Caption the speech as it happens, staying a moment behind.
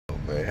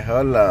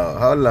Hold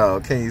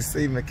on. Can you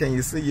see me? Can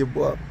you see your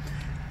boy?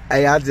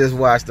 Hey, I just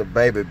watched a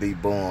baby be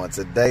born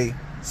today,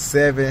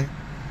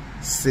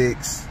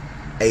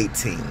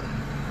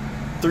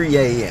 7/6/18, 3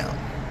 a.m.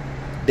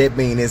 That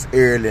means it's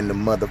early in the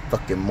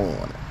motherfucking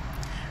morning.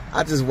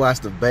 I just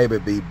watched the baby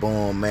be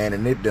born, man,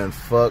 and it done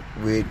fucked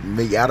with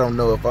me. I don't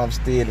know if I'm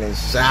still in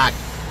shock.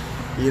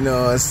 You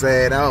know what I'm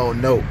saying? I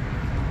don't know.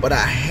 But I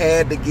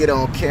had to get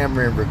on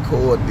camera and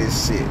record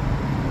this shit.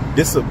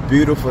 This is a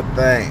beautiful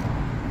thing.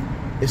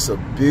 It's a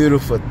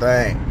beautiful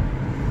thing.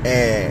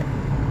 And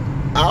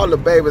all the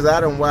babies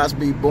I done watched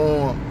be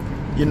born,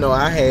 you know,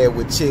 I had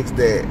with chicks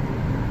that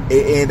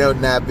it ended up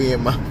not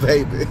being my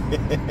baby. You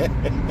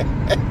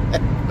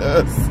know what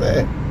I'm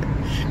saying?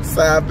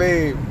 So I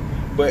mean,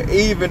 but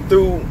even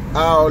through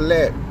all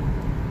that,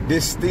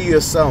 this still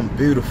something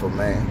beautiful,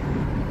 man.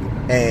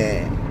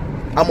 And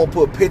I'm gonna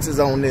put pictures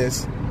on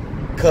this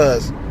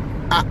because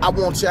I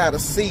want y'all to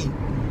see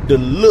the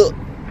look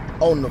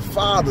on the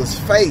father's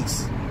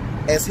face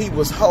as he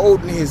was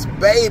holding his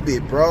baby,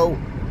 bro.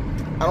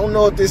 I don't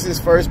know if this is his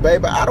first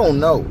baby. I don't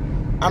know.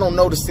 I don't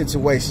know the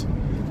situation.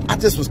 I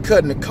just was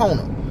cutting the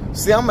corner.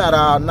 See, I'm out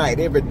all night.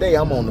 Every day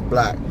I'm on the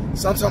block.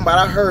 Sometimes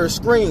I heard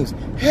screams,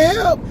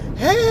 help,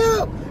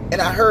 help. And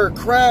I heard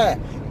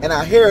crying. And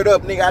I heard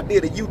up, nigga. I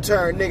did a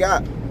U-turn, nigga. I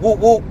whoop,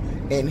 whoop,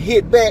 and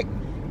hit back.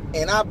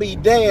 And I be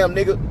damn,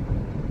 nigga,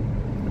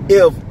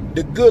 if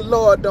the good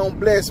Lord don't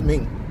bless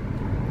me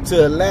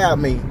to allow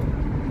me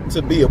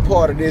to be a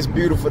part of this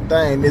beautiful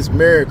thing, this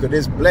miracle,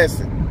 this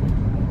blessing.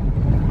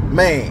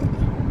 Man,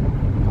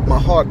 my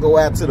heart go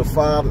out to the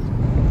Father.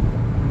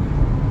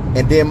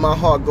 And then my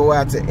heart go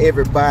out to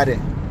everybody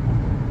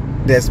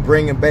that's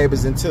bringing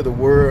babies into the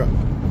world.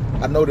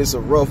 I know this is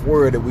a rough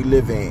world that we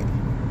live in.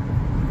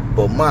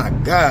 But my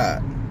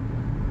God,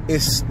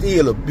 it's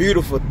still a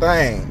beautiful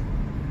thing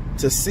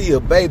to see a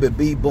baby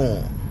be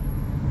born.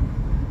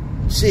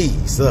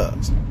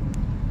 Jesus.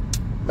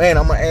 Man,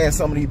 I'm going to add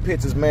some of these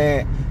pictures,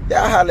 man.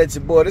 Y'all holler at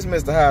your boy. This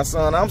Mr. High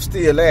Son. I'm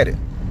still at it.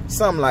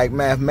 Something like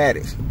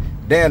mathematics.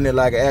 Damn near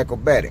like an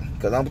acrobatic.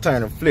 Because I'm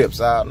turning flips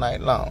all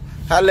night long.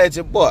 Holler at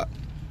your boy.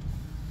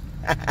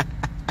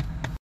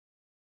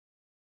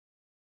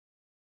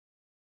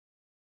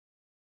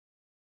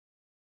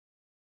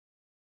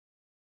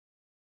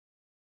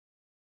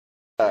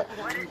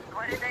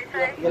 What did they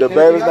say? The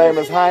baby's name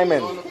is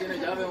Hyman.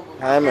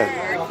 Hyman.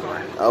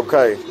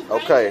 Okay.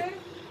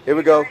 Here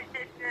we go. Is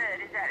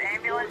that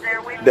ambulance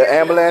there with you? The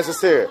ambulance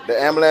is here.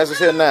 The ambulance is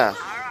here now. All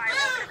right,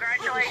 well,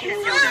 congratulations.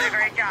 You did a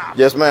great job.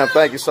 Yes, ma'am.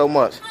 Thank you so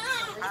much.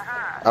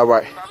 Uh-huh. All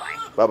right.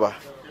 Bye-bye. Bye-bye.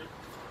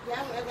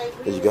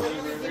 There you go.